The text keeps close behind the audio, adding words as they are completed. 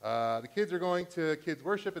kids are going to kids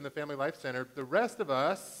worship in the Family Life Center. The rest of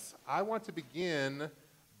us, I want to begin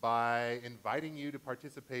by inviting you to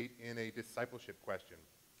participate in a discipleship question.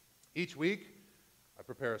 Each week, I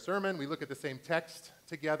prepare a sermon. We look at the same text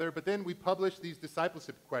together, but then we publish these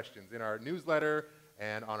discipleship questions in our newsletter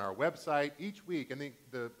and on our website each week. And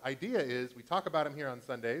the idea is we talk about them here on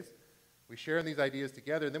Sundays. We share in these ideas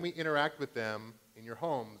together, and then we interact with them in your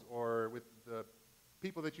homes or with the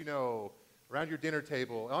people that you know, around your dinner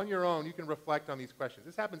table. On your own, you can reflect on these questions.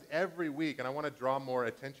 This happens every week, and I want to draw more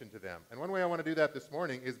attention to them. And one way I want to do that this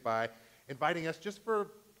morning is by inviting us just for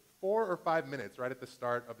 4 or 5 minutes right at the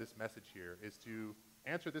start of this message here is to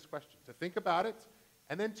answer this question, to think about it,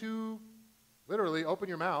 and then to literally open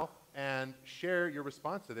your mouth and share your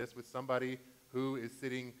response to this with somebody who is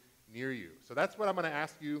sitting near you. So that's what I'm going to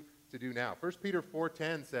ask you to do now. 1 Peter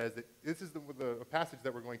 4:10 says that this is the passage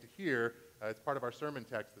that we're going to hear. It's part of our sermon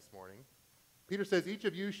text this morning. Peter says, each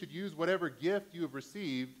of you should use whatever gift you have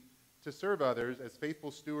received to serve others as faithful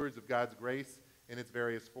stewards of God's grace in its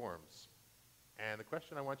various forms. And the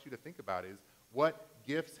question I want you to think about is, what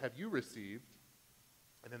gifts have you received?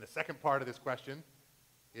 And then the second part of this question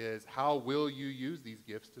is, how will you use these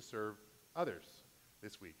gifts to serve others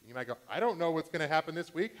this week? And you might go, I don't know what's going to happen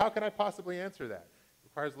this week. How can I possibly answer that? It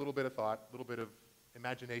requires a little bit of thought, a little bit of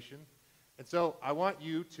imagination. And so I want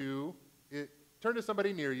you to turn to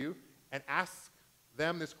somebody near you and ask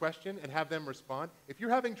them this question and have them respond. If you're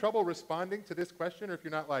having trouble responding to this question, or if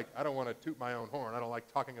you're not like, I don't want to toot my own horn, I don't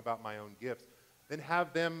like talking about my own gifts, then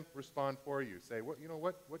have them respond for you. Say, what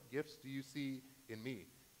gifts do you see in me?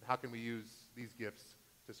 And how can we use these gifts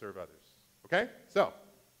to serve others? Okay? So,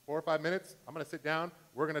 4 or 5 minutes, I'm going to sit down,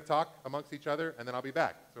 we're going to talk amongst each other, and then I'll be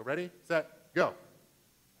back. So ready, set, go.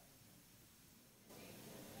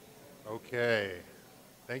 Okay.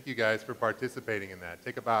 Thank you guys for participating in that.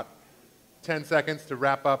 Take about 10 seconds to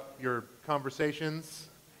wrap up your conversations.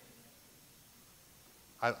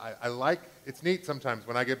 I like, it's neat sometimes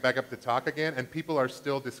when I get back up to talk again and people are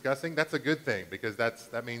still discussing. That's a good thing, because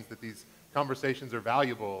that means that these conversations are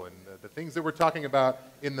valuable, and the things that we're talking about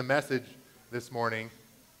in the message this morning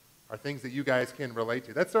are things that you guys can relate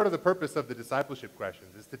to. That's sort of the purpose of the discipleship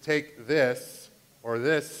questions, is to take this, or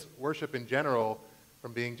this worship in general,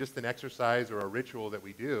 from being just an exercise or a ritual that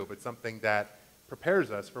we do, but something that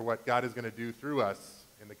prepares us for what God is going to do through us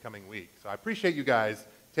in the coming week. So I appreciate you guys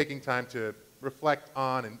taking time to reflect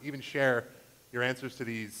on and even share your answers to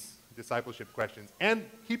these discipleship questions. And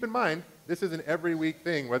keep in mind, this is an every week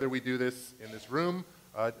thing, whether we do this in this room,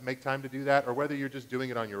 make time to do that, or whether you're just doing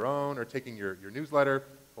it on your own or taking your newsletter,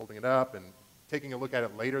 holding it up, and taking a look at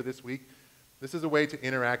it later this week. This is a way to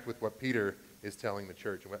interact with what Peter is telling the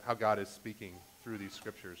church and how God is speaking through these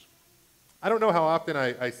scriptures. I don't know how often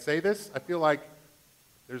I say this. I feel like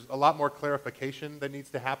there's a lot more clarification that needs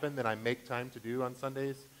to happen than I make time to do on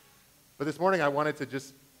Sundays. But this morning I wanted to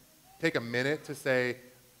just take a minute to say,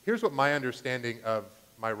 here's what my understanding of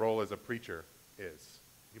my role as a preacher is.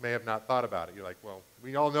 You may have not thought about it. You're like, well,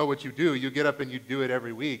 we all know what you do. You get up and you do it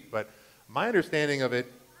every week. But my understanding of it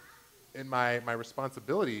and my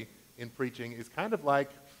responsibility in preaching is kind of like,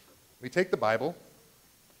 we take the Bible,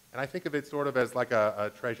 and I think of it sort of as like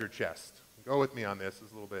a treasure chest. Go with me on this.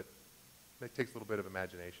 It takes a little bit of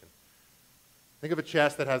imagination. Think of a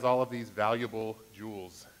chest that has all of these valuable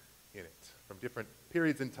jewels in it, from different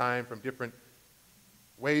periods in time, from different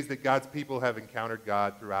ways that God's people have encountered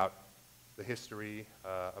God throughout the history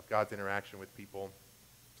of God's interaction with people.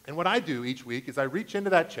 And what I do each week is I reach into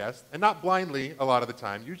that chest, and not blindly a lot of the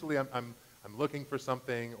time. Usually I'm looking for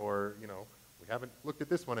something, or, we haven't looked at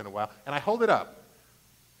this one in a while, and I hold it up.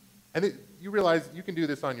 And you realize you can do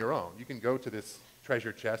this on your own. You can go to this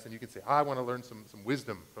treasure chest and you can say, I want to learn some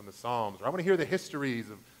wisdom from the Psalms, or I want to hear the histories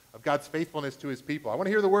of God's faithfulness to his people. I want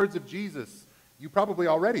to hear the words of Jesus. You probably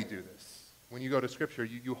already do this. When you go to Scripture,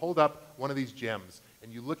 you hold up one of these gems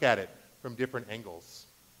and you look at it from different angles.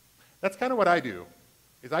 That's kind of what I do,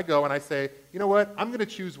 is I go and I say, you know what, I'm going to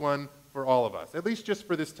choose one for all of us, at least just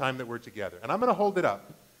for this time that we're together. And I'm going to hold it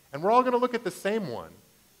up. And we're all going to look at the same one.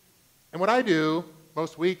 And what I do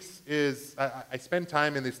most weeks is I spend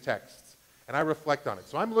time in these texts and I reflect on it.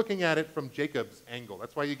 So I'm looking at it from Jacob's angle.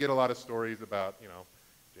 That's why you get a lot of stories about,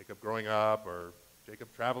 Jacob growing up, or Jacob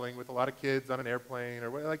traveling with a lot of kids on an airplane, or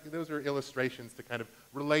like those are illustrations to kind of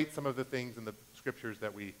relate some of the things in the scriptures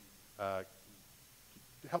that we to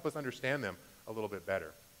help us understand them a little bit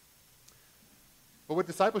better. But what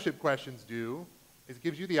discipleship questions do is it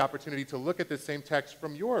gives you the opportunity to look at this same text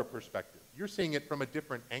from your perspective. You're seeing it from a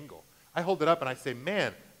different angle. I hold it up and I say,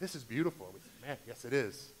 man, this is beautiful. We say, man, yes it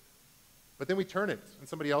is. But then we turn it and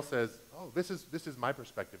somebody else says, oh, this is my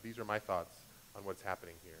perspective. These are my thoughts on what's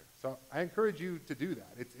happening here. So I encourage you to do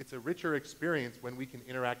that. It's a richer experience when we can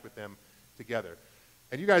interact with them together.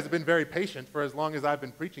 And you guys have been very patient for as long as I've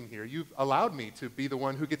been preaching here. You've allowed me to be the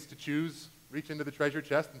one who gets to choose, reach into the treasure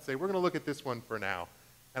chest and say, we're going to look at this one for now.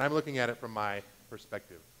 And I'm looking at it from my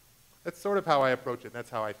perspective. That's sort of how I approach it, and that's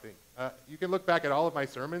how I think. You can look back at all of my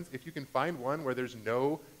sermons. If you can find one where there's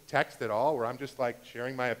no text at all, where I'm just like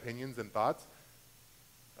sharing my opinions and thoughts,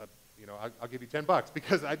 I'll give you $10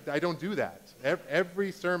 because I don't do that.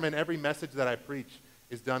 Every sermon, every message that I preach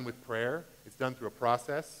is done with prayer. It's done through a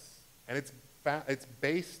process, and it's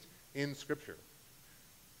based in Scripture.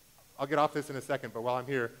 I'll get off this in a second, but while I'm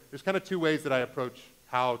here, there's kind of two ways that I approach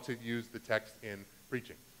how to use the text in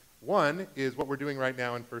preaching. One is what we're doing right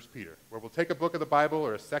now in 1 Peter, where we'll take a book of the Bible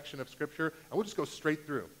or a section of Scripture, and we'll just go straight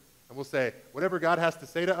through. And we'll say, whatever God has to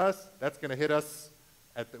say to us, that's going to hit us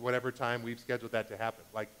at whatever time we've scheduled that to happen.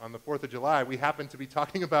 Like on the 4th of July, we happen to be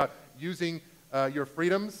talking about using your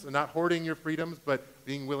freedoms, not hoarding your freedoms, but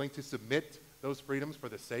being willing to submit those freedoms for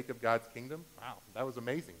the sake of God's kingdom. Wow, that was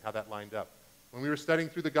amazing how that lined up. When we were studying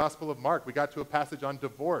through the Gospel of Mark, we got to a passage on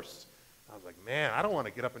divorce. I was like, man, I don't want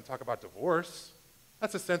to get up and talk about divorce.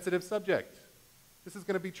 That's a sensitive subject. This is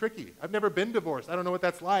going to be tricky. I've never been divorced. I don't know what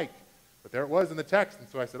that's like. But there it was in the text. And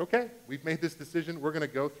so I said, okay, we've made this decision. We're going to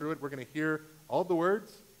go through it. We're going to hear all the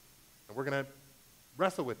words, and we're going to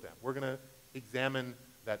wrestle with them. We're going to examine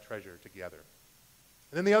that treasure together.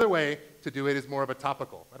 And then the other way to do it is more of a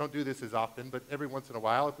topical. I don't do this as often, but every once in a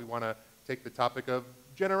while, if we want to take the topic of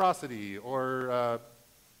generosity or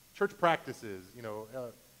church practices,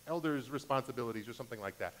 elders' responsibilities or something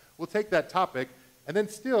like that, we'll take that topic, and then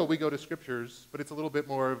still we go to scriptures, but it's a little bit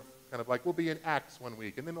more of kind of like we'll be in Acts one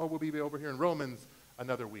week, and then we'll be over here in Romans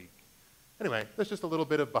another week. Anyway, that's just a little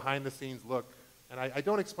bit of behind-the-scenes look. And I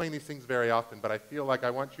don't explain these things very often, but I feel like I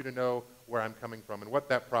want you to know where I'm coming from and what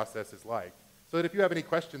that process is like. So that if you have any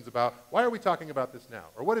questions about, why are we talking about this now?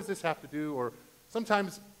 Or what does this have to do? Or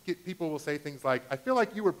sometimes people will say things like, I feel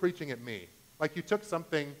like you were preaching at me. Like you took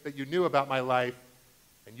something that you knew about my life,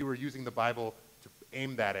 and you were using the Bible to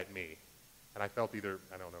aim that at me. And I felt either,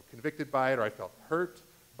 convicted by it, or I felt hurt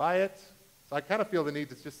by it. So I kind of feel the need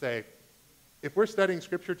to just say, if we're studying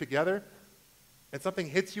Scripture together, and something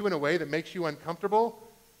hits you in a way that makes you uncomfortable,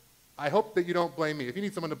 I hope that you don't blame me. If you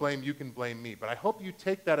need someone to blame, you can blame me. But I hope you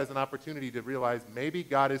take that as an opportunity to realize maybe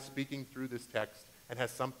God is speaking through this text and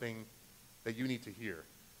has something that you need to hear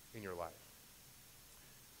in your life.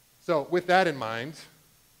 So with that in mind,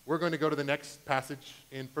 we're going to go to the next passage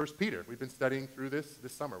in 1 Peter. We've been studying through this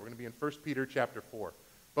summer. We're going to be in 1 Peter chapter 4.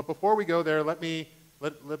 But before we go there, let me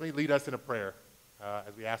lead us in a prayer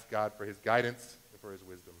as we ask God for his guidance and for his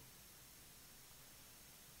wisdom.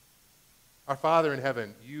 Our Father in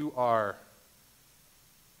heaven, you are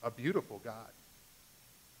a beautiful God.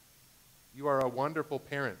 You are a wonderful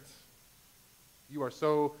parent. You are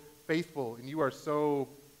so faithful, and you are so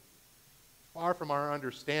far from our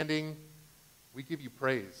understanding. We give you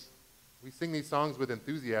praise. We sing these songs with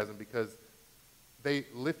enthusiasm because they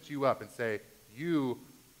lift you up and say, you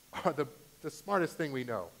are the smartest thing we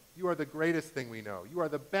know. You are the greatest thing we know. You are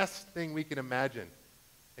the best thing we can imagine,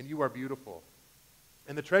 and you are beautiful.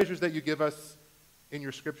 And the treasures that you give us in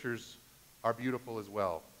your scriptures are beautiful as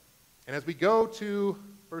well. And as we go to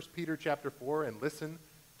 1 Peter chapter 4 and listen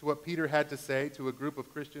to what Peter had to say to a group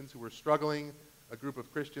of Christians who were struggling, a group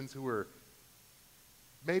of Christians who were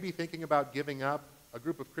maybe thinking about giving up, a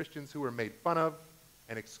group of Christians who were made fun of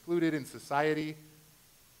and excluded in society,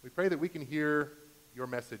 we pray that we can hear your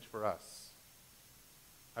message for us.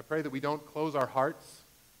 I pray that we don't close our hearts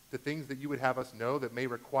to things that you would have us know that may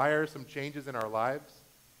require some changes in our lives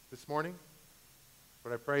this morning.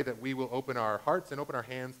 But I pray that we will open our hearts and open our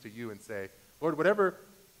hands to you and say, Lord, whatever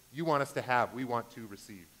you want us to have, we want to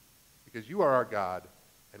receive. Because you are our God,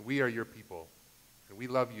 and we are your people, and we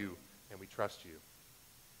love you, and we trust you.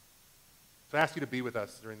 So I ask you to be with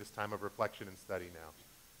us during this time of reflection and study now.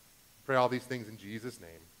 I pray all these things in Jesus' name.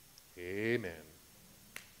 Amen.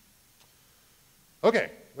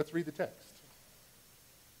 Okay, let's read the text.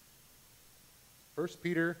 1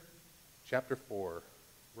 Peter chapter 4.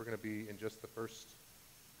 We're going to be in just the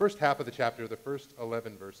first half of the chapter, the first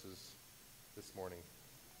 11 verses this morning.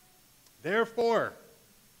 Therefore,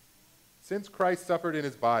 since Christ suffered in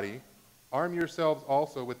his body, arm yourselves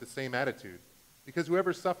also with the same attitude, because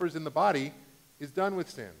whoever suffers in the body is done with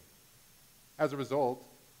sin. As a result,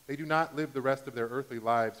 they do not live the rest of their earthly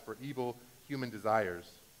lives for evil human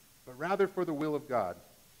desires, but rather for the will of God.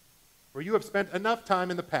 For you have spent enough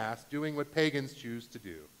time in the past doing what pagans choose to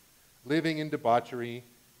do, living in debauchery,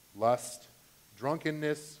 lust,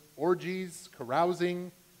 drunkenness, orgies,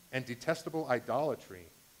 carousing, and detestable idolatry.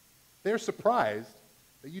 They're surprised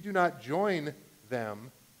that you do not join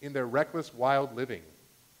them in their reckless, wild living.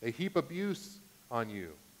 They heap abuse on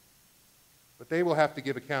you. But they will have to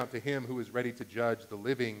give account to him who is ready to judge the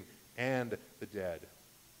living and the dead.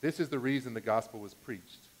 This is the reason the gospel was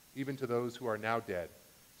preached, even to those who are now dead,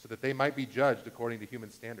 so that they might be judged according to human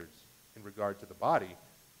standards in regard to the body,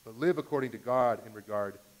 but live according to God in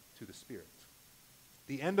regard to the Spirit.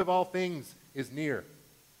 The end of all things is near.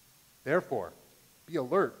 Therefore, be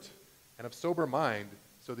alert and of sober mind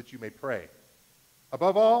so that you may pray.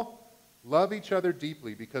 Above all, love each other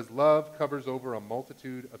deeply, because love covers over a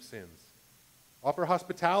multitude of sins. Offer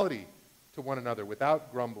hospitality to one another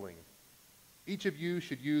without grumbling. Each of you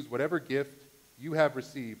should use whatever gift you have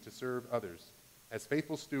received to serve others as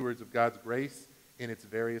faithful stewards of God's grace in its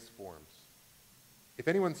various forms. If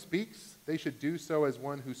anyone speaks, they should do so as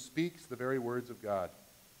one who speaks the very words of God.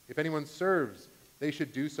 If anyone serves, they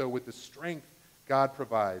should do so with the strength God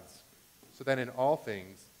provides, so that in all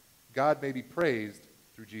things God may be praised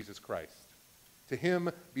through Jesus Christ. To him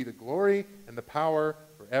be the glory and the power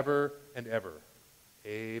forever and ever.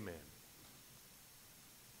 Amen.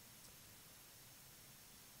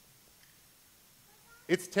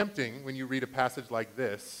 It's tempting when you read a passage like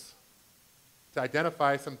this to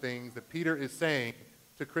identify some things that Peter is saying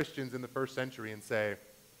to Christians in the first century and say,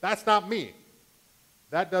 that's not me.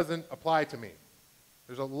 That doesn't apply to me.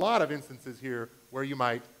 There's a lot of instances here where you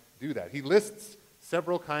might do that. He lists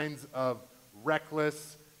several kinds of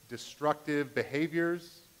reckless, destructive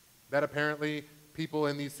behaviors that apparently people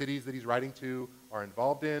in these cities that he's writing to are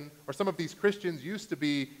involved in, or some of these Christians used to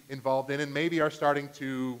be involved in and maybe are starting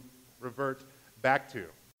to revert back to.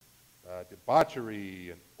 Debauchery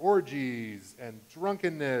and orgies and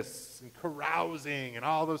drunkenness and carousing and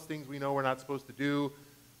all those things we know we're not supposed to do,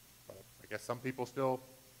 but I guess some people still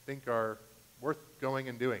think are worth going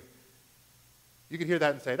and doing. You could hear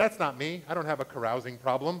that and say, that's not me. I don't have a carousing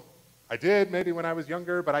problem. I did maybe when I was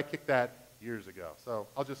younger, but I kicked that years ago. So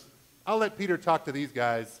I'll let Peter talk to these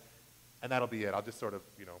guys, and that'll be it. I'll just sort of,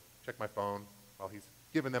 check my phone while he's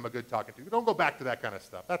giving them a good talking to. Don't go back to that kind of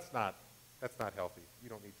stuff. That's not healthy. You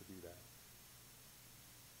don't need to do that.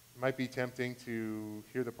 It might be tempting to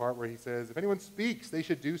hear the part where he says, if anyone speaks, they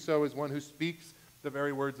should do so as one who speaks the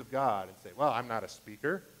very words of God, and say, well, I'm not a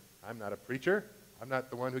speaker. I'm not a preacher. I'm not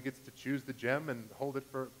the one who gets to choose the gem and hold it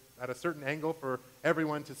at a certain angle for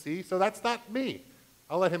everyone to see, so that's not me.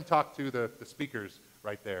 I'll let him talk to the speakers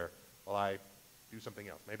right there while I do something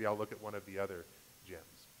else. Maybe I'll look at one of the other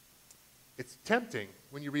gems. It's tempting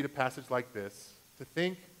when you read a passage like this to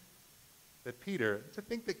think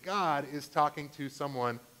that God is talking to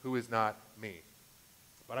someone who is not me.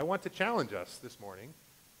 But I want to challenge us this morning.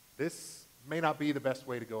 This may not be the best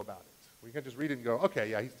way to go about it. We can just read it and go,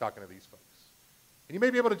 okay, yeah, he's talking to these folks. And you may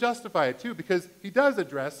be able to justify it too, because he does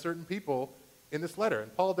address certain people in this letter.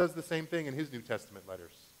 And Paul does the same thing in his New Testament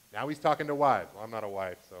letters. Now he's talking to wives. Well, I'm not a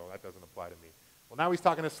wife, so that doesn't apply to me. Well, now he's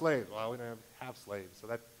talking to slaves. Well, we don't have slaves, so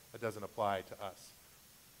that doesn't apply to us.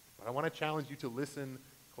 But I want to challenge you to listen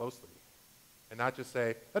closely and not just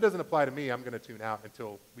say, that doesn't apply to me, I'm going to tune out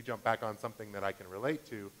until we jump back on something that I can relate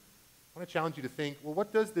to. I want to challenge you to think, well,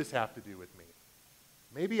 what does this have to do with me?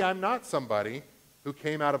 Maybe I'm not somebody who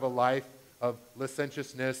came out of a life of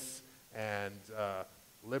licentiousness and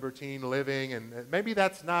libertine living, and maybe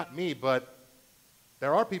that's not me, but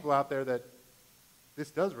there are people out there that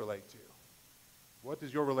this does relate to. What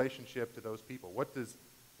does your relationship to those people, what does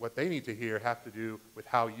what they need to hear have to do with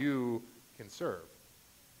how you can serve?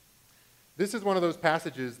 This is one of those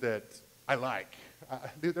passages that I like.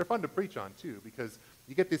 They're fun to preach on too, because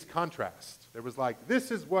you get this contrast. There was like, this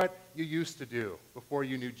is what you used to do before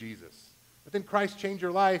you knew Jesus. But then Christ changed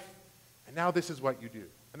your life, and now this is what you do.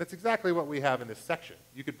 And that's exactly what we have in this section.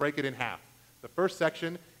 You could break it in half. The first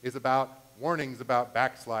section is about warnings about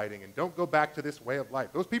backsliding, and don't go back to this way of life.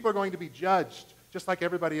 Those people are going to be judged, just like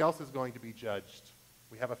everybody else is going to be judged.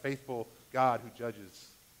 We have a faithful God who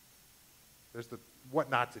judges. There's the what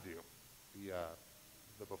not to do,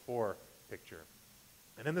 the before picture.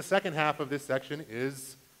 And then the second half of this section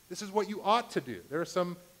is, this is what you ought to do. There are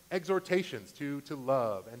some exhortations to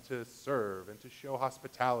love and to serve and to show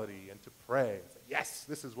hospitality and to pray. It's like, yes,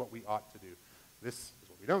 this is what we ought to do. This is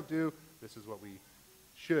what we don't do. This is what we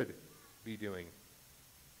should be doing.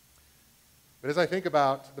 But as I think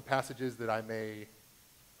about the passages that I may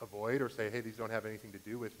avoid or say, hey, these don't have anything to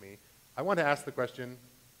do with me, I want to ask the question,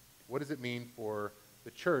 what does it mean for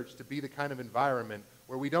the church to be the kind of environment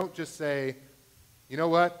where we don't just say, you know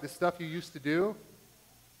what, this stuff you used to do,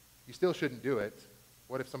 you still shouldn't do it.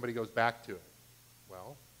 What if somebody goes back to it?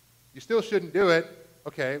 Well, you still shouldn't do it.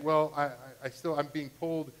 Okay, well, I'm being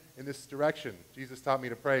pulled in this direction. Jesus taught me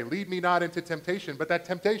to pray, lead me not into temptation, but that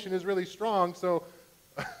temptation is really strong, so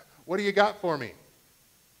what do you got for me?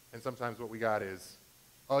 And sometimes what we got is,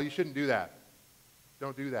 oh, you shouldn't do that.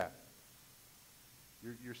 Don't do that.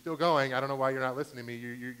 You're still going. I don't know why you're not listening to me.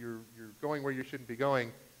 You're going where you shouldn't be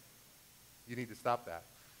going. You need to stop that.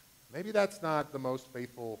 Maybe that's not the most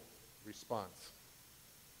faithful response.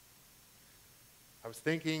 I was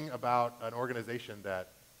thinking about an organization that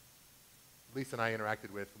Lisa and I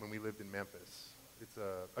interacted with when we lived in Memphis. It's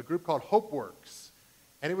a group called HopeWorks.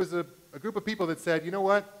 And it was a group of people that said, you know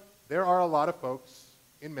what? There are a lot of folks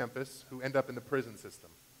in Memphis who end up in the prison system.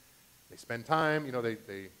 They spend time,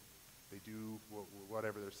 they do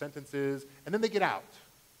whatever their sentence is, and then they get out.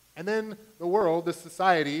 And then the world, the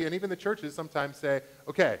society, and even the churches sometimes say,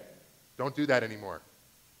 okay, don't do that anymore.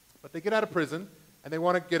 But they get out of prison, and they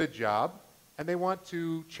want to get a job, and they want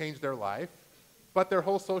to change their life, but their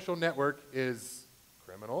whole social network is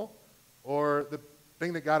criminal, or the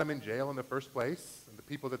thing that got them in jail in the first place, and the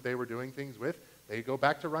people that they were doing things with, they go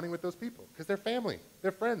back to running with those people, because they're family,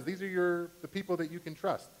 they're friends. These are the people that you can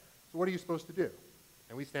trust. So what are you supposed to do?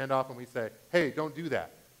 And we stand off and we say, hey, don't do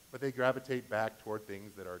that. But they gravitate back toward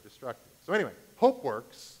things that are destructive. So anyway,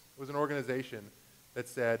 HopeWorks was an organization that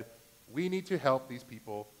said, we need to help these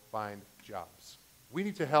people find jobs. We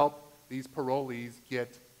need to help these parolees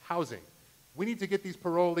get housing. We need to get these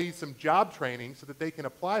parolees some job training so that they can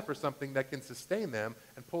apply for something that can sustain them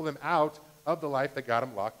and pull them out of the life that got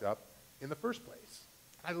them locked up in the first place.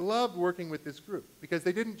 I loved working with this group because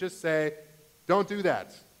they didn't just say, don't do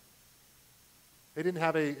that. They didn't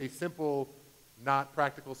have a simple, not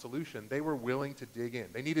practical solution. They were willing to dig in.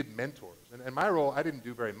 They needed mentors. And my role, I didn't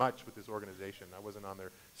do very much with this organization. I wasn't on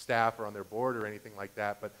their staff or on their board or anything like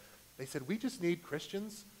that. But they said, we just need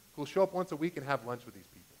Christians who will show up once a week and have lunch with these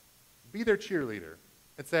people. Be their cheerleader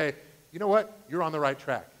and say, you know what? You're on the right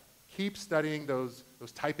track. Keep studying those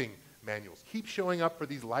typing manuals. Keep showing up for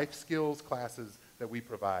these life skills classes that we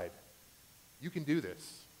provide. You can do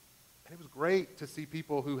this. And it was great to see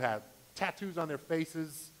people who had tattoos on their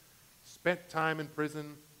faces, spent time in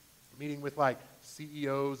prison, meeting with like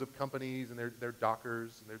CEOs of companies and their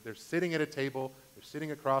dockers, and they're sitting at a table, they're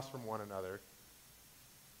sitting across from one another,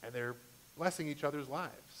 and they're blessing each other's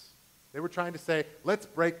lives. They were trying to say, let's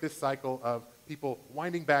break this cycle of people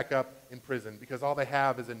winding back up in prison because all they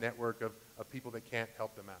have is a network of people that can't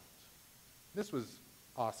help them out. This was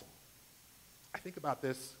awesome. I think about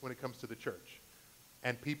this when it comes to the church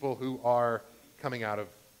and people who are coming out of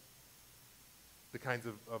the kinds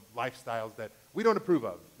of lifestyles that we don't approve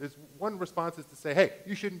of. There's one response is to say, hey,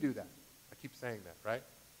 you shouldn't do that. I keep saying that, right?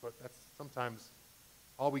 But that's sometimes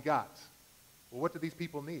all we got. Well, what do these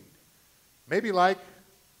people need? Maybe like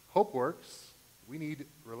HopeWorks, we need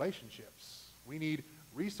relationships. We need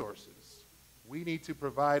resources. We need to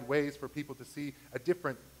provide ways for people to see a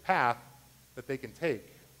different path that they can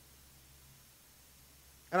take.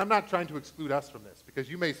 And I'm not trying to exclude us from this, because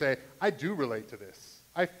you may say, I do relate to this.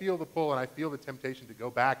 I feel the pull and I feel the temptation to go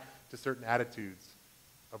back to certain attitudes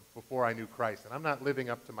of before I knew Christ. And I'm not living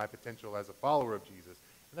up to my potential as a follower of Jesus.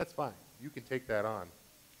 And that's fine. You can take that on.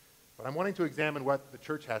 But I'm wanting to examine what the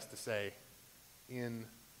church has to say in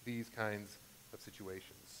these kinds of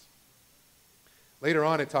situations. Later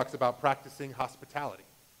on, it talks about practicing hospitality.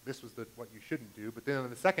 This was what you shouldn't do. But then in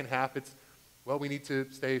the second half, it's, well, we need to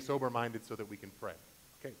stay sober-minded so that we can pray.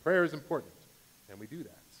 Okay, prayer is important, and we do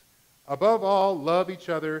that. Above all, love each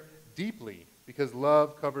other deeply, because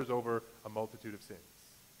love covers over a multitude of sins.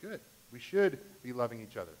 Good. We should be loving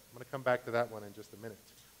each other. I'm going to come back to that one in just a minute.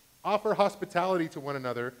 Offer hospitality to one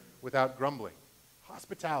another without grumbling.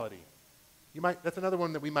 Hospitality. That's another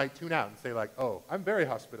one that we might tune out and say like, oh, I'm very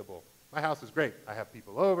hospitable. My house is great. I have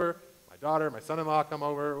people over, my daughter, my son-in-law come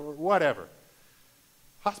over, or whatever.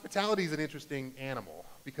 Hospitality is an interesting animal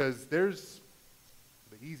because there's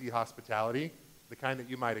the easy hospitality, the kind that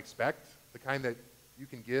you might expect, the kind that you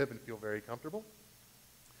can give and feel very comfortable.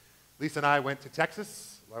 Lisa and I went to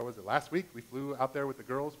Texas, last week? We flew out there with the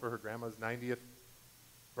girls for her grandma's 90th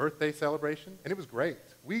birthday celebration, and it was great.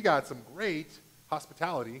 We got some great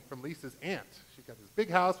hospitality from Lisa's aunt. She's got this big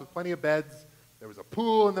house with plenty of beds. There was a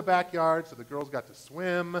pool in the backyard, so the girls got to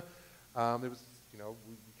swim. We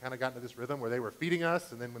kind of got into this rhythm where they were feeding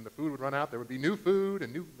us, and then when the food would run out, there would be new food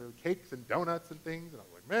and new cakes and donuts and things. And I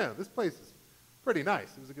was like, man, this place is pretty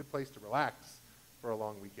nice. It was a good place to relax for a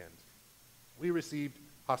long weekend. We received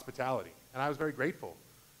hospitality, and I was very grateful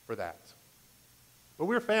for that. But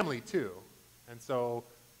we're family too, and so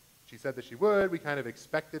she said that she would. We kind of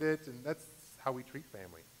expected it, and that's how we treat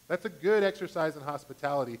family. That's a good exercise in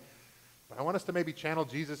hospitality, but I want us to maybe channel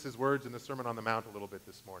Jesus' words in the Sermon on the Mount a little bit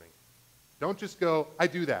this morning. Don't just go, I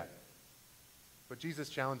do that. But Jesus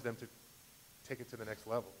challenged them to take it to the next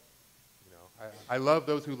level. You know, I love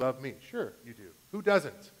those who love me. Sure, you do. Who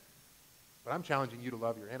doesn't? But I'm challenging you to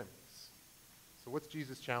love your enemies. So what's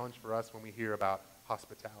Jesus' challenge for us when we hear about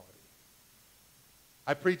hospitality?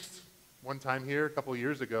 I preached one time here a couple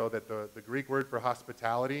years ago that the Greek word for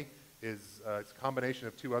hospitality is it's a combination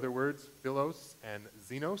of two other words, philos and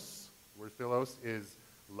xenos. The word philos is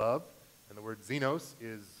love, and the word xenos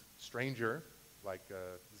is stranger, like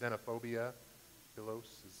xenophobia.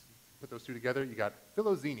 Philos is, put those two together, you got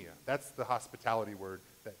philoxenia. That's the hospitality word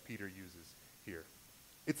that Peter uses here.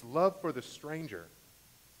 It's love for the stranger,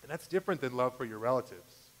 and that's different than love for your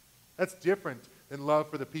relatives. That's different than love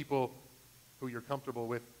for the people who you're comfortable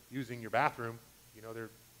with using your bathroom. You know, they're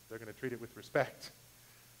going to treat it with respect.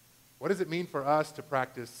 What does it mean for us to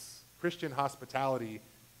practice Christian hospitality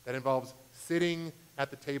that involves sitting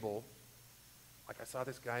at the table, like I saw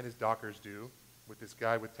this guy in his Dockers do, with this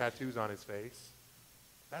guy with tattoos on his face?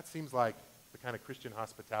 That seems like the kind of Christian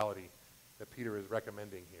hospitality that Peter is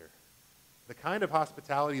recommending here. The kind of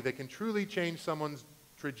hospitality that can truly change someone's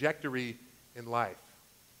trajectory in life.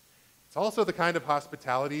 It's also the kind of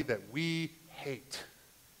hospitality that we hate.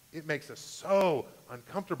 It makes us so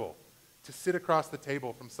uncomfortable to sit across the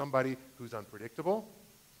table from somebody who's unpredictable,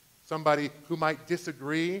 somebody who might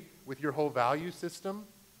disagree with your whole value system,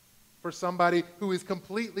 for somebody who is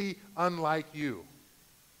completely unlike you.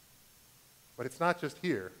 But it's not just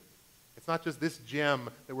here. It's not just this gem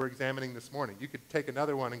that we're examining this morning. You could take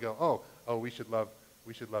another one and go, oh, we should love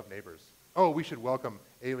neighbors. Oh, we should welcome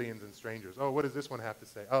aliens and strangers. Oh, what does this one have to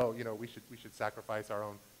say? Oh, you know, we should sacrifice our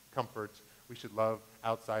own comfort. We should love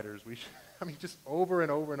outsiders. Just over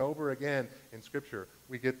and over and over again in Scripture,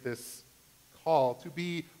 we get this call to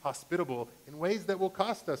be hospitable in ways that will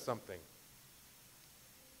cost us something.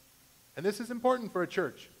 And this is important for a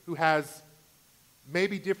church who has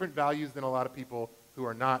maybe different values than a lot of people who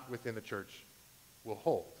are not within the church will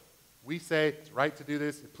hold. We say it's right to do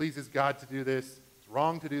this, it pleases God to do this, it's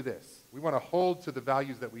wrong to do this. We want to hold to the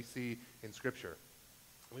values that we see in Scripture.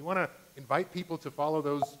 We want to invite people to follow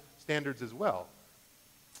those standards as well.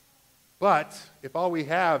 But if all we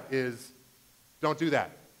have is, don't do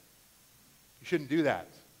that, you shouldn't do that,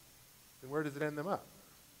 then where does it end them up?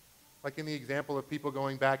 Like in the example of people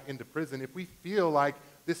going back into prison, if we feel like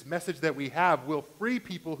this message that we have will free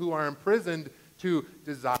people who are imprisoned to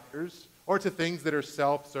desires or to things that are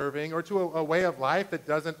self-serving or to a way of life that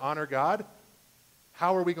doesn't honor God,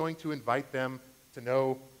 how are we going to invite them to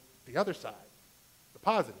know the other side, the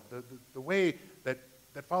positive, the way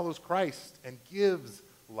that follows Christ and gives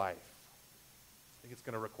life? I think it's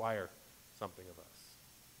going to require something of us.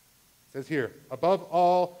 It says here, above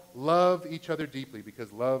all, love each other deeply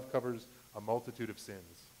because love covers a multitude of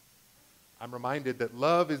sins. I'm reminded that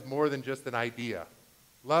love is more than just an idea.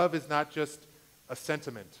 Love is not just a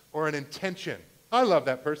sentiment or an intention. I love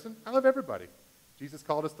that person. I love everybody. Jesus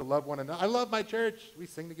called us to love one another. I love my church. We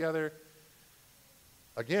sing together.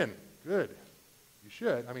 Again, good. You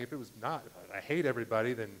should. If it was not, if I hate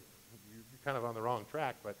everybody, then you're kind of on the wrong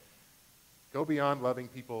track. But go beyond loving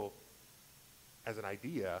people as an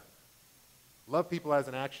idea. Love people as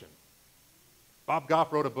an action. Bob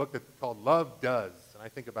Goff wrote a book that's called Love Does, and I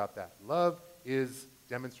think about that. Love is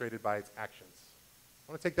demonstrated by its actions.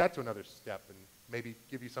 I want to take that to another step and maybe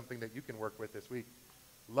give you something that you can work with this week.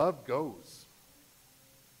 Love goes.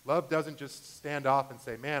 Love doesn't just stand off and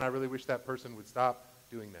say, man, I really wish that person would stop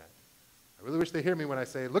doing that. I really wish they hear me when I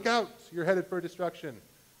say, look out, you're headed for destruction.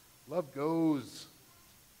 Love goes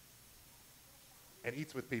and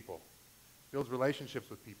eats with people, builds relationships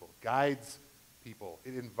with people, guides people.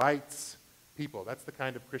 It invites people. That's the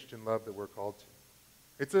kind of Christian love that we're called to.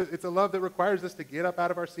 It's a love that requires us to get up out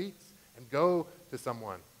of our seats and go to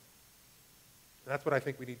someone. And that's what I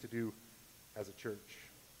think we need to do as a church.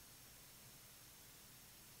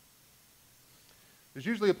 There's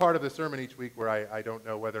usually a part of the sermon each week where I don't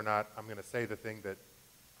know whether or not I'm going to say the thing that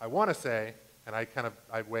I want to say, and I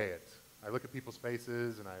weigh it. I look at people's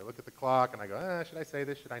faces, and I look at the clock, and I go, should I say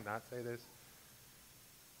this? Should I not say this?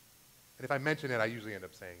 And if I mention it, I usually end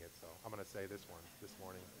up saying it, so I'm going to say this one this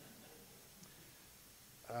morning.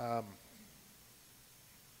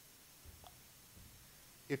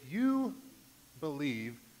 If you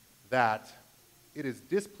believe that it is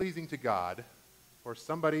displeasing to God for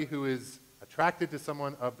somebody who is attracted to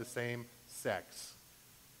someone of the same sex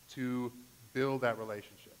to build that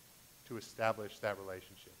relationship, to establish that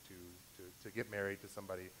relationship, to get married to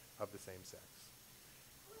somebody of the same sex.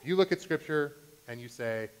 If you look at Scripture and you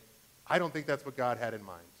say, I don't think that's what God had in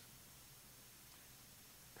mind,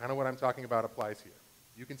 kind of what I'm talking about applies here.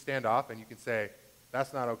 You can stand off and you can say,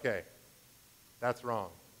 that's not okay. That's wrong.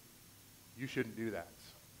 You shouldn't do that.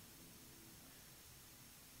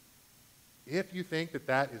 If you think that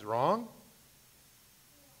that is wrong,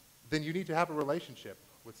 then you need to have a relationship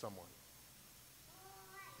with someone.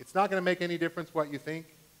 It's not going to make any difference what you think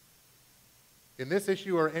in this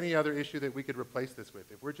issue or any other issue that we could replace this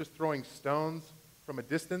with. If we're just throwing stones from a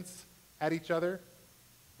distance at each other,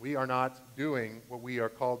 we are not doing what we are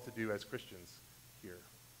called to do as Christians here.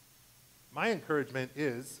 My encouragement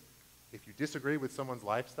is, if you disagree with someone's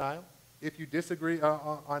lifestyle, if you disagree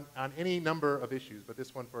on any number of issues, but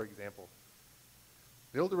this one, for example,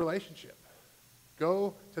 build a relationship.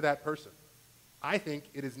 Go to that person. I think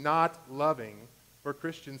it is not loving for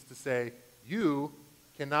Christians to say, you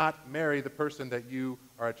cannot marry the person that you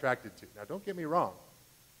are attracted to. Now, don't get me wrong.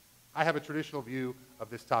 I have a traditional view of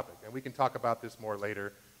this topic, and we can talk about this more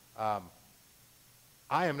later. I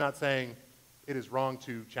am not saying it is wrong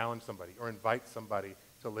to challenge somebody or invite somebody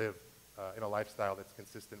to live in a lifestyle that's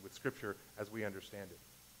consistent with Scripture as we understand it.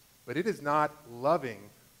 But it is not loving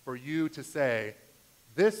for you to say,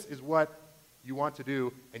 this is what you want to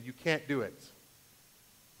do, and you can't do it.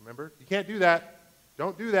 Remember? You can't do that.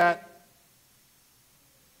 Don't do that.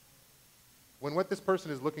 When what this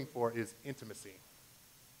person is looking for is intimacy.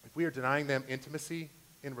 If we are denying them intimacy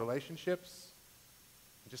in relationships,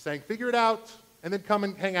 and just saying, figure it out, and then come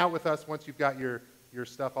and hang out with us once you've got your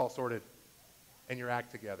stuff all sorted and your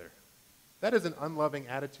act together. That is an unloving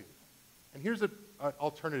attitude. And here's an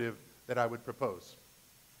alternative that I would propose.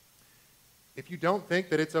 If you don't think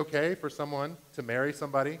that it's okay for someone to marry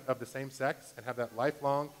somebody of the same sex and have that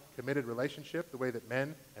lifelong committed relationship the way that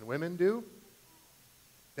men and women do,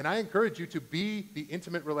 then I encourage you to be the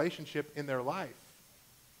intimate relationship in their life,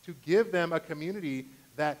 to give them a community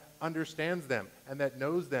that understands them and that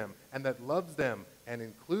knows them and that loves them and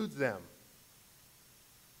includes them.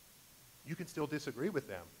 You can still disagree with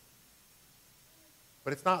them.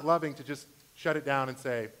 But it's not loving to just shut it down and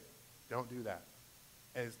say, don't do that,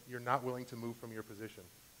 as you're not willing to move from your position.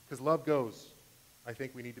 Because love goes. I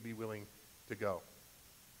think we need to be willing to go.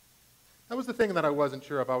 That was the thing that I wasn't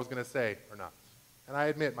sure if I was going to say or not. And I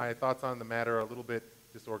admit my thoughts on the matter are a little bit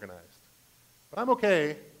disorganized. But I'm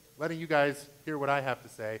okay letting you guys hear what I have to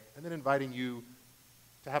say and then inviting you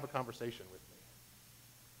to have a conversation with me.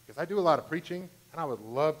 Because I do a lot of preaching, and I would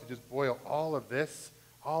love to just boil all of this,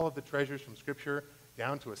 all of the treasures from Scripture,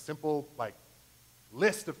 down to a simple,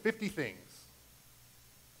 list of 50 things.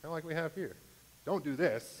 Kind of like we have here. Don't do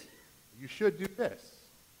this. You should do this.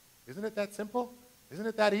 Isn't it that simple? Isn't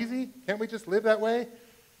it that easy? Can't we just live that way?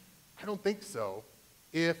 I don't think so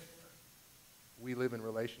if we live in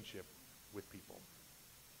relationship with people.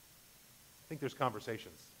 I think there's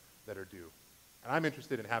conversations that are due. And I'm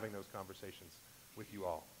interested in having those conversations with you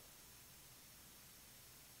all.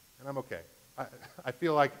 And I'm okay. I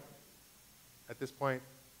feel like at this point,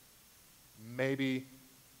 maybe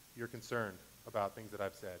you're concerned about things that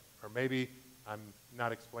I've said. Or maybe I'm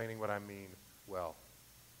not explaining what I mean well.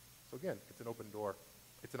 So again, it's an open door.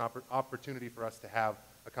 It's an opportunity for us to have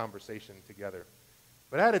a conversation together.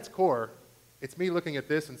 But at its core, it's me looking at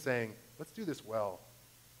this and saying, let's do this well.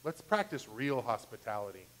 Let's practice real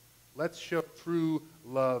hospitality. Let's show true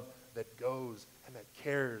love that goes and that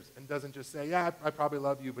cares and doesn't just say, yeah, I probably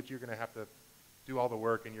love you, but you're going to have to do all the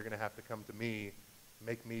work and you're going to have to come to me,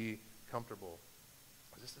 make me comfortable.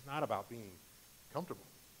 This is not about being comfortable.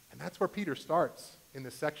 And that's where Peter starts in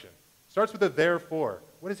this section. Starts with a therefore.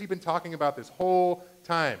 What has he been talking about this whole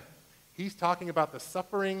time? He's talking about the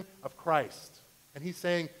suffering of Christ. And he's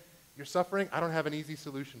saying, you're suffering? I don't have an easy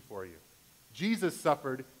solution for you. Jesus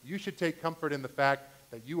suffered. You should take comfort in the fact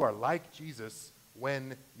that you are like Jesus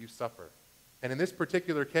when you suffer. And in this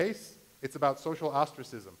particular case, it's about social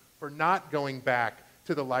ostracism for not going back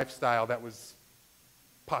to the lifestyle that was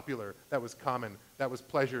popular, that was common, that was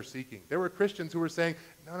pleasure-seeking. There were Christians who were saying,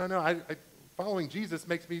 no, following Jesus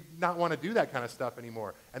makes me not want to do that kind of stuff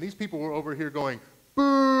anymore. And these people were over here going,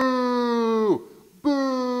 boo,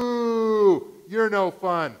 boo, you're no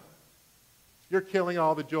fun. You're killing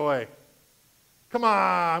all the joy. Come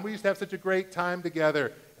on, we used to have such a great time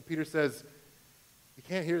together. And Peter says, you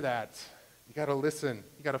can't hear that. You got to listen.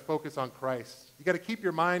 You got to focus on Christ. You got to keep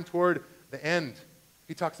your mind toward the end.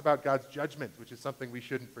 He talks about God's judgment, which is something we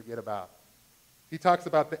shouldn't forget about. He talks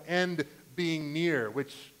about the end being near,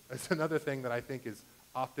 which is another thing that I think is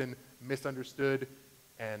often misunderstood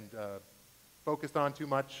and focused on too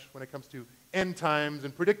much when it comes to end times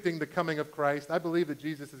and predicting the coming of Christ. I believe that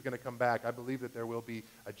Jesus is going to come back. I believe that there will be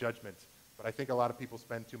a judgment. But I think a lot of people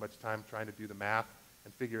spend too much time trying to do the math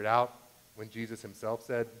and figure it out when Jesus himself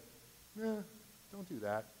said, don't do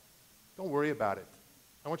that. Don't worry about it.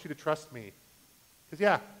 I want you to trust me.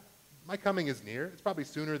 Because, my coming is near. It's probably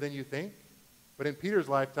sooner than you think. But in Peter's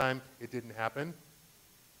lifetime, it didn't happen.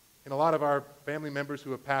 In a lot of our family members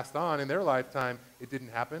who have passed on in their lifetime, it didn't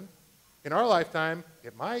happen. In our lifetime,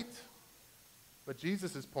 it might. But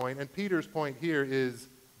Jesus' point and Peter's point here is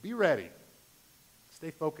be ready.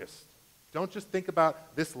 Stay focused. Don't just think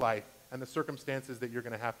about this life and the circumstances that you're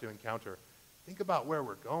going to have to encounter. Think about where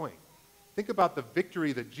we're going. Think about the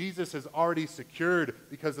victory that Jesus has already secured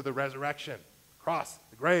because of the resurrection. Cross,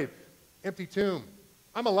 the grave, empty tomb.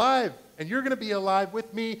 I'm alive, and you're going to be alive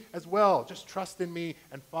with me as well. Just trust in me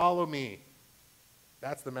and follow me.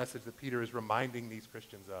 That's the message that Peter is reminding these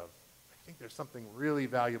Christians of. I think there's something really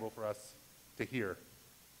valuable for us to hear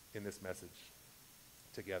in this message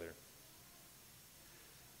together.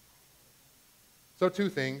 So 2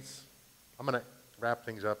 things. I'm going to wrap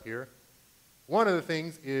things up here. One of the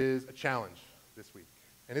things is a challenge this week,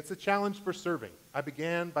 and it's a challenge for serving. I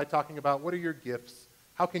began by talking about what are your gifts?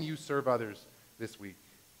 How can you serve others this week?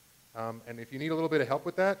 And if you need a little bit of help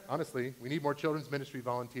with that, honestly, we need more children's ministry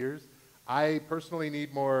volunteers. I personally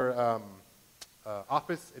need more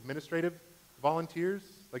office administrative volunteers.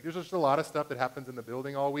 Like, there's just a lot of stuff that happens in the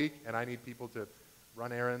building all week, and I need people to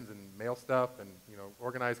run errands and mail stuff and,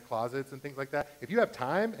 organize closets and things like that. If you have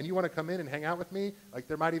time and you want to come in and hang out with me, like,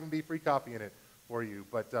 there might even be free coffee in it for you.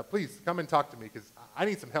 But please come and talk to me, because I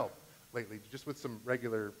need some help lately, just with some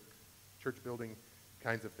regular church building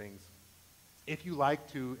kinds of things. If you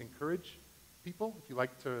like to encourage people,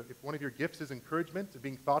 if one of your gifts is encouragement, to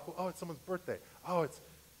being thoughtful, oh, it's someone's birthday. Oh, it's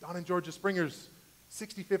Don and Georgia Springer's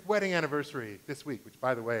 65th wedding anniversary this week, which,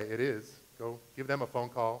 by the way, it is. Go give them a phone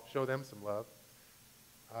call, show them some love.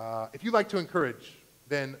 If you like to encourage,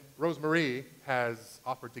 then Rosemarie has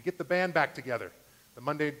offered to get the band back together. The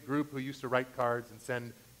Monday group who used to write cards and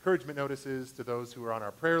send encouragement notices to those who are on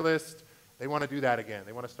our prayer list, they want to do that again.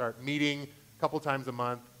 They want to start meeting a couple times a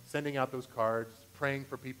month, sending out those cards, praying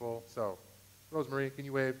for people. So, Rosemarie, can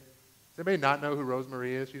you wave? Does anybody not know who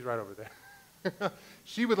Rosemarie is? She's right over there.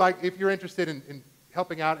 She would like, if you're interested in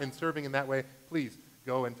helping out and serving in that way, please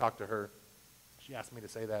go and talk to her. She asked me to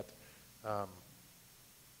say that.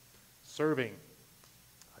 Serving.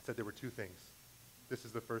 I said there were 2 things. This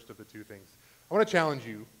is the first of the 2 things. I want to challenge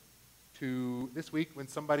you to, this week, when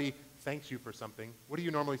somebody thanks you for something, what do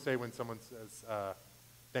you normally say when someone says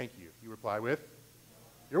thank you? You reply with,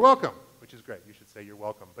 you're welcome, which is great. You should say you're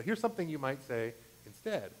welcome. But here's something you might say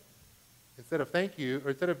instead. Instead of thank you, or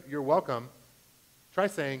instead of you're welcome, try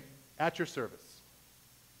saying, at your service.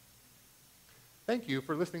 Thank you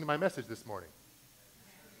for listening to my message this morning.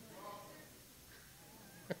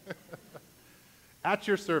 At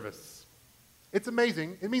your service. It's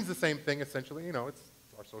amazing. It means the same thing, essentially. It's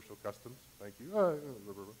our social customs. Thank you.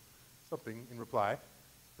 Something in reply.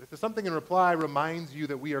 But if the something in reply reminds you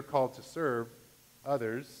that we are called to serve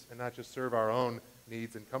others and not just serve our own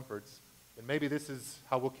needs and comforts, then maybe this is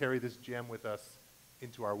how we'll carry this gem with us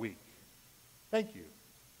into our week. Thank you.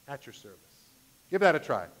 At your service. Give that a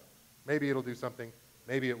try. Maybe it'll do something.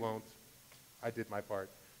 Maybe it won't. I did my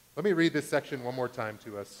part. Let me read this section one more time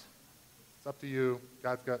to us. It's up to you.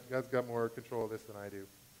 God's got more control of this than I do.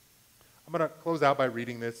 I'm going to close out by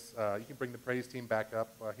reading this. You can bring the praise team back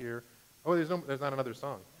up here. Oh, there's not another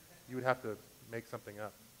song. You would have to make something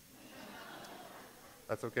up.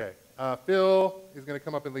 That's okay. Phil is going to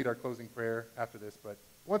come up and lead our closing prayer after this. But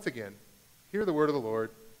once again, hear the word of the Lord.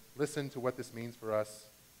 Listen to what this means for us.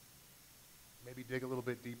 Maybe dig a little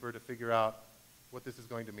bit deeper to figure out what this is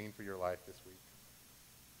going to mean for your life this week.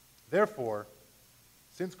 Therefore,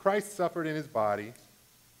 since Christ suffered in his body,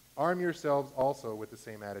 arm yourselves also with the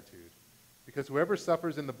same attitude, because whoever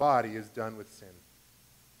suffers in the body is done with sin.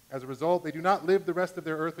 As a result, they do not live the rest of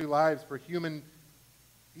their earthly lives for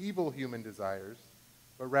evil human desires,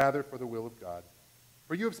 but rather for the will of God.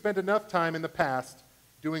 For you have spent enough time in the past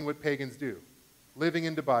doing what pagans do, living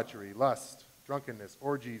in debauchery, lust, drunkenness,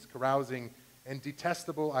 orgies, carousing, and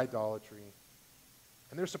detestable idolatry.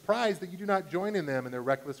 And they're surprised that you do not join in them in their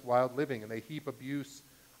reckless, wild living, and they heap abuse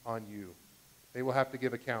on you. They will have to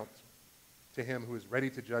give account to him who is ready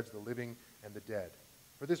to judge the living and the dead.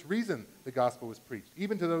 For this reason the gospel was preached,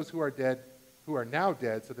 even to those who are dead, who are now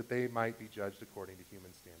dead, so that they might be judged according to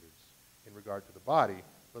human standards in regard to the body,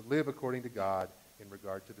 but live according to God in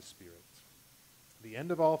regard to the spirit. The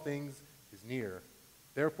end of all things is near.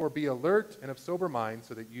 Therefore be alert and of sober mind,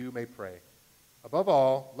 so that you may pray. Above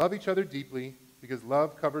all, love each other deeply, because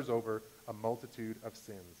love covers over a multitude of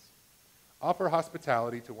sins. Offer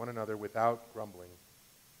hospitality to one another without grumbling.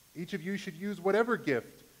 Each of you should use whatever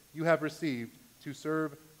gift you have received to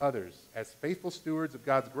serve others as faithful stewards of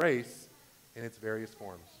God's grace in its various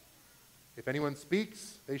forms. If anyone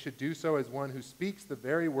speaks, they should do so as one who speaks the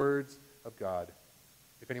very words of God.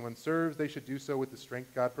 If anyone serves, they should do so with the strength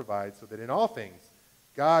God provides, so that in all things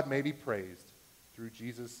God may be praised through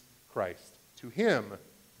Jesus Christ. To him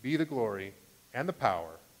be the glory and the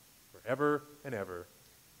power forever and ever.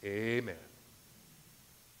 Amen.